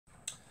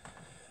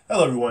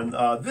Hello everyone,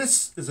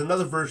 this is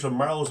another version of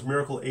Marlowe's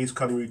Miracle Ace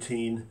cutting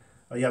routine.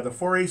 You have the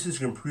 4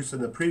 aces you can produce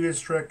in the previous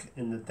trick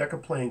in the deck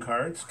of playing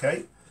cards,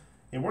 okay?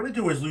 And what we're going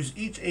to do is use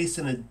each ace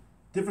in the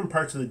different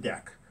parts of the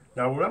deck.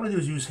 Now what I'm going to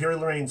do is use Harry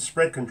Lorayne's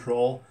spread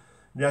control.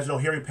 And as you know,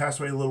 Harry passed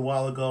away a little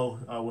while ago,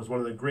 was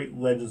one of the great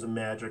legends of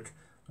Magic.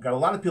 Got a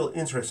lot of people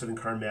interested in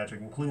card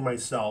magic, including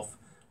myself,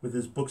 with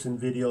his books and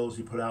videos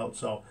he put out.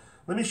 So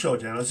let me show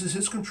it to you. Now this is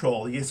his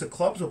control. The ace of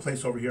clubs will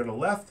place over here on the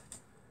left,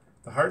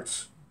 the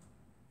hearts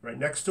right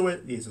next to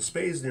it, the ace of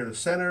spades near the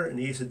center, and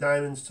the ace of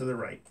diamonds to the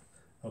right.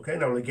 Okay,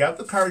 now I'm going to get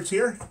the cards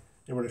here,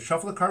 and we're going to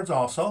shuffle the cards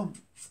also.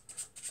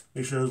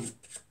 Make sure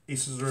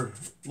aces are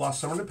lost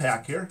somewhere in the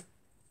pack here.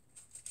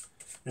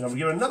 And I'm going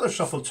to give another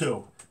shuffle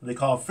too. They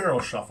call it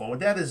Pharaoh shuffle. What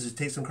that is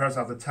take some cards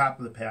off the top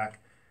of the pack,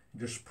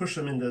 and just push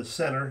them into the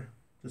center,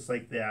 just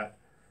like that.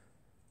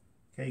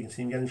 Okay, you can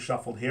see them getting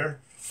shuffled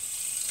here.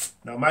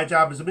 Now my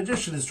job as a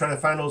magician is trying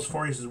to find those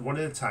 4 aces one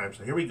at a time.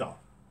 So here we go.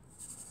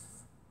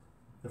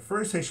 The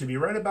first ace should be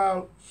right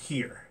about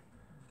here.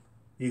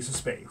 The ace of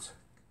spades.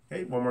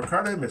 Okay, one more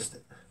card, I missed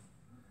it.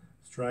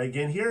 Let's try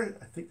again here.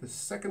 I think the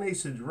second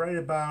ace is right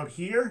about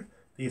here.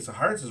 The ace of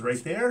hearts is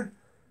right there.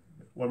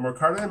 One more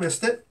card, I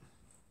missed it.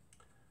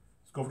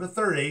 Let's go for the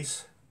third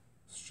ace.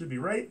 This should be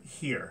right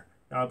here.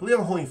 Now I believe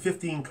I'm holding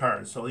 15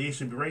 cards, so the ace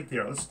should be right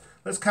there.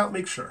 Let's count,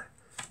 make sure.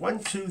 1,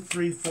 2,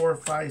 3, 4,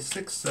 5,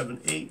 6,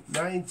 7, 8,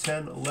 9,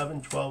 10,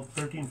 11, 12,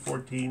 13,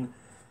 14,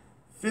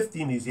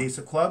 15 is the ace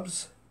of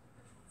clubs.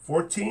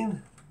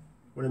 14,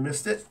 would have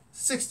missed it.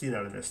 16, I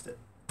would have missed it.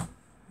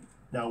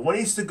 Now, 1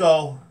 ace to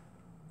go.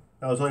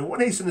 Now, there's only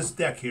 1 ace in this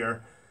deck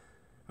here.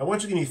 I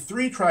want you to give me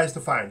 3 tries to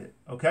find it,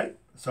 okay?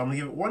 So I'm going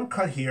to give it 1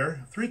 cut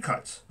here, 3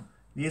 cuts.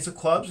 The ace of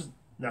clubs,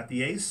 not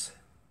the ace.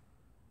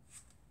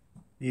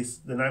 The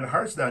 9 of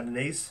hearts, not an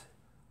ace.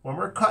 1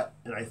 more cut,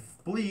 and I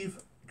believe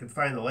I can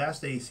find the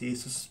last ace, the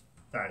ace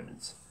of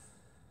diamonds.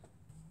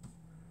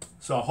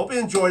 So I hope you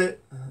enjoyed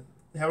it.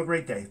 Have a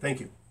great day. Thank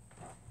you.